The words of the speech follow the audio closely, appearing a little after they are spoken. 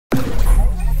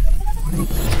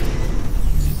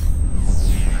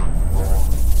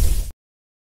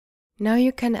Now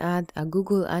you can add a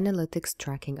Google Analytics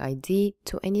tracking ID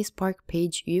to any Spark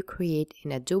page you create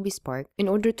in Adobe Spark in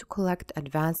order to collect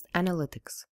advanced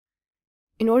analytics.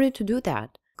 In order to do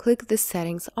that, click the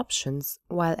Settings options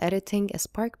while editing a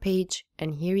Spark page,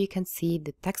 and here you can see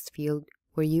the text field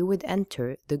where you would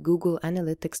enter the Google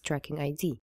Analytics tracking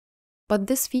ID. But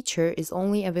this feature is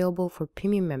only available for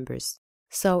premium members.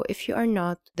 So if you are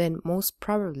not, then most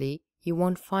probably you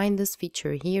won't find this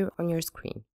feature here on your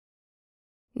screen.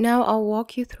 Now I'll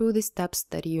walk you through the steps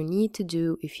that you need to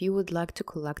do if you would like to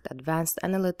collect advanced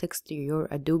analytics to your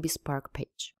Adobe Spark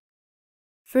page.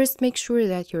 First, make sure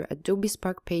that your Adobe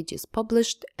Spark page is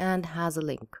published and has a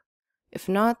link. If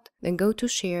not, then go to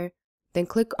Share, then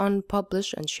click on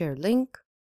Publish and Share Link.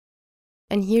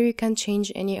 And here you can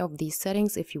change any of these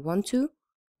settings if you want to,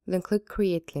 then click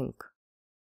Create Link.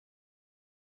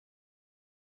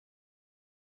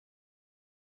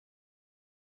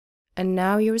 And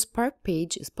now your Spark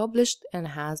page is published and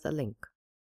has a link.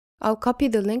 I'll copy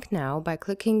the link now by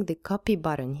clicking the Copy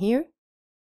button here.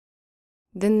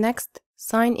 Then next,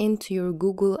 sign in to your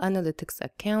Google Analytics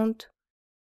account.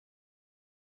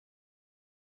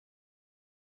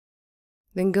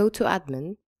 Then go to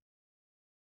Admin.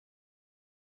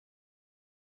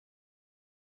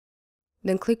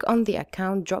 Then click on the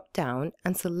Account drop-down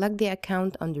and select the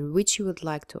account under which you would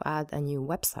like to add a new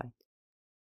website.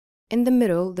 In the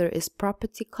middle, there is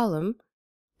Property column,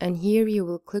 and here you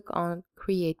will click on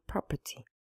Create Property.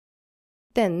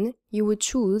 Then you would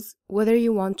choose whether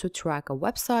you want to track a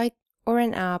website or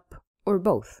an app or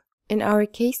both. In our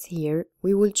case here,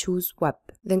 we will choose Web.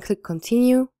 Then click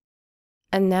Continue,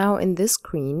 and now in this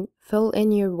screen, fill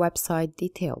in your website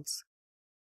details.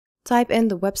 Type in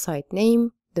the website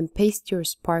name, then paste your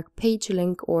Spark page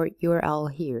link or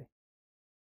URL here.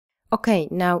 Okay,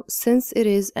 now since it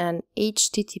is an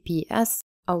HTTPS,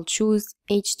 I'll choose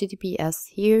HTTPS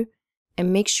here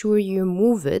and make sure you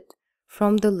move it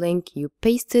from the link you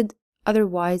pasted,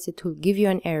 otherwise it will give you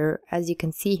an error as you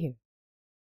can see here.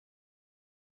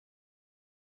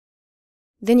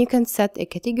 Then you can set a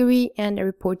category and a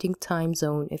reporting time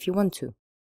zone if you want to.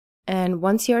 And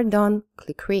once you are done,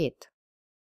 click Create.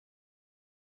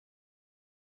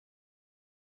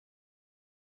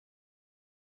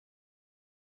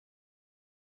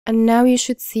 And now you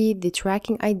should see the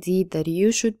tracking ID that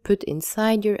you should put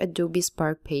inside your Adobe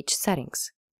Spark page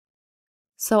settings.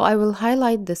 So I will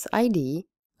highlight this ID,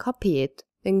 copy it,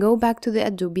 then go back to the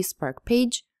Adobe Spark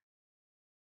page,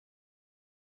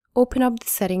 open up the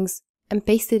settings, and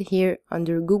paste it here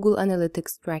under Google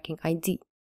Analytics tracking ID.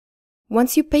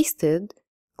 Once you pasted,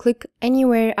 click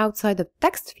anywhere outside the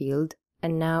text field,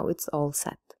 and now it's all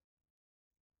set.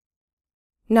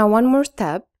 Now one more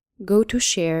step, go to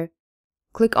Share,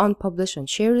 click on Publish and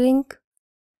Share Link,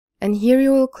 and here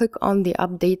you will click on the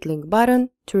Update Link button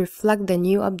to reflect the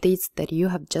new updates that you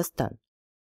have just done.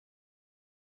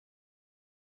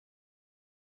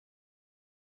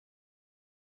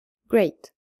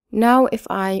 Great! Now if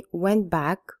I went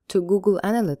back to Google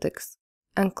Analytics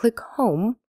and click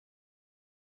Home,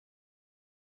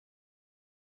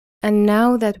 and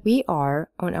now that we are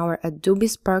on our Adobe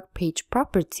Spark page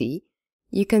property,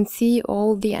 you can see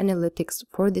all the analytics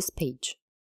for this page.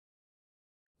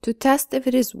 To test if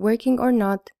it is working or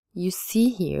not, you see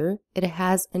here it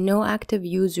has no active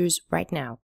users right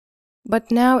now.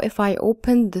 But now if I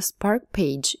open the Spark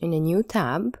page in a new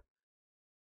tab,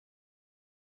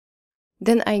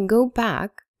 then I go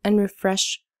back and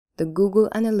refresh the Google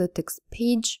Analytics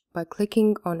page by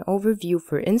clicking on Overview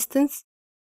for instance.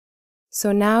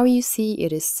 So now you see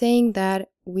it is saying that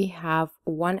we have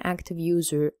one active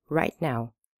user right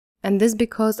now. And this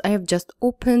because I have just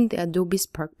opened the Adobe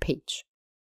Spark page.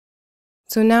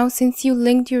 So now since you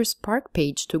linked your Spark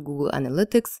page to Google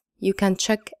Analytics, you can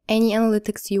check any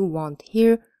analytics you want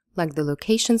here, like the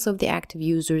locations of the active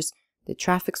users, the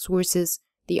traffic sources,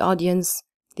 the audience,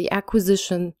 the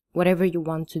acquisition, whatever you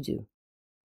want to do.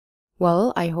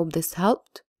 Well, I hope this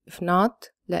helped. If not,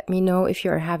 let me know if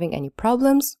you are having any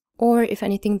problems or if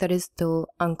anything that is still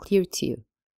unclear to you.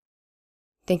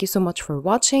 Thank you so much for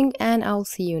watching, and I'll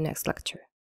see you next lecture.